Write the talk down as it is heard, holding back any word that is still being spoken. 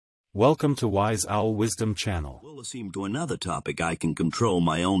Welcome to Wise Owl Wisdom Channel. We'll assume to another topic. I can control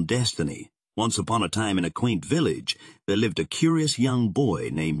my own destiny. Once upon a time in a quaint village, there lived a curious young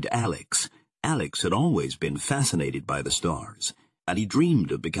boy named Alex. Alex had always been fascinated by the stars, and he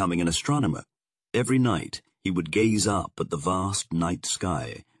dreamed of becoming an astronomer. Every night, he would gaze up at the vast night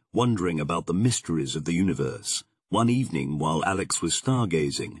sky, wondering about the mysteries of the universe. One evening, while Alex was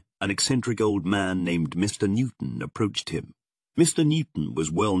stargazing, an eccentric old man named Mr. Newton approached him. Mr. Newton was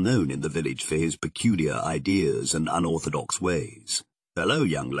well known in the village for his peculiar ideas and unorthodox ways. "Hello,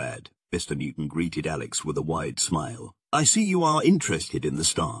 young lad," Mr. Newton greeted Alex with a wide smile. "I see you are interested in the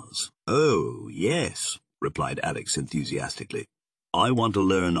stars." "Oh, yes," replied Alex enthusiastically. "I want to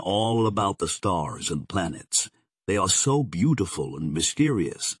learn all about the stars and planets. They are so beautiful and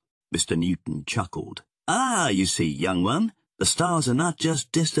mysterious." Mr. Newton chuckled. "Ah, you see, young one, the stars are not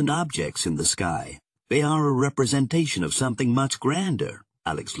just distant objects in the sky. They are a representation of something much grander."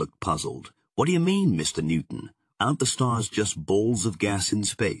 Alex looked puzzled. "What do you mean, Mr. Newton? Aren't the stars just balls of gas in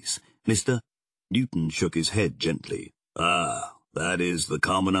space?" Mr. Newton shook his head gently. "Ah, that is the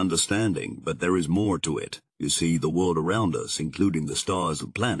common understanding, but there is more to it. You see, the world around us, including the stars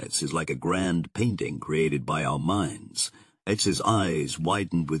and planets, is like a grand painting created by our minds." Alex's eyes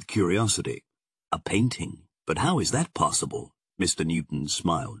widened with curiosity. "A painting? But how is that possible?" Mr. Newton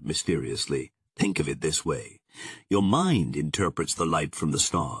smiled mysteriously. "Think of it this way. Your mind interprets the light from the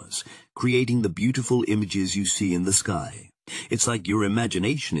stars, creating the beautiful images you see in the sky. It's like your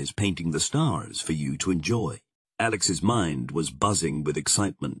imagination is painting the stars for you to enjoy." Alex's mind was buzzing with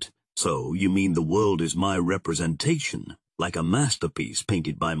excitement. "So, you mean the world is my representation, like a masterpiece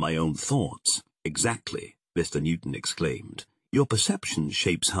painted by my own thoughts?" "Exactly," Mr. Newton exclaimed. "Your perception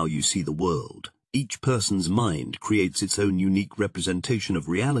shapes how you see the world. Each person's mind creates its own unique representation of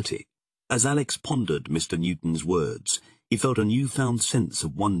reality." As Alex pondered Mr. Newton's words, he felt a newfound sense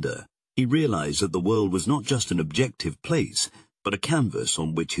of wonder. He realized that the world was not just an objective place, but a canvas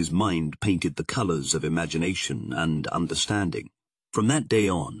on which his mind painted the colors of imagination and understanding. From that day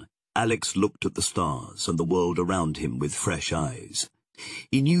on, Alex looked at the stars and the world around him with fresh eyes.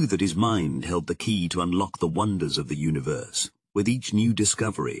 He knew that his mind held the key to unlock the wonders of the universe. With each new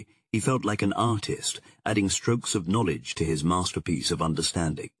discovery, he felt like an artist, adding strokes of knowledge to his masterpiece of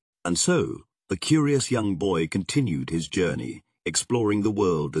understanding. And so, the curious young boy continued his journey, exploring the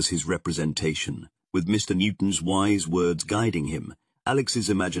world as his representation. With Mr. Newton's wise words guiding him, Alex's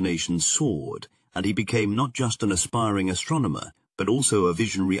imagination soared, and he became not just an aspiring astronomer, but also a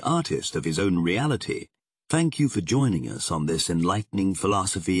visionary artist of his own reality. Thank you for joining us on this enlightening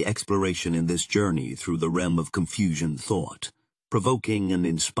philosophy exploration in this journey through the realm of confusion thought. Provoking and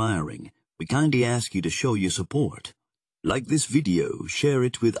inspiring, we kindly ask you to show your support. Like this video, share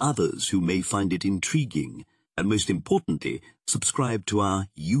it with others who may find it intriguing, and most importantly, subscribe to our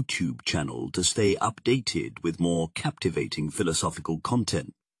YouTube channel to stay updated with more captivating philosophical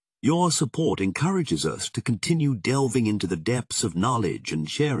content. Your support encourages us to continue delving into the depths of knowledge and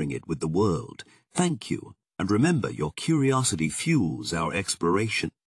sharing it with the world. Thank you, and remember, your curiosity fuels our exploration.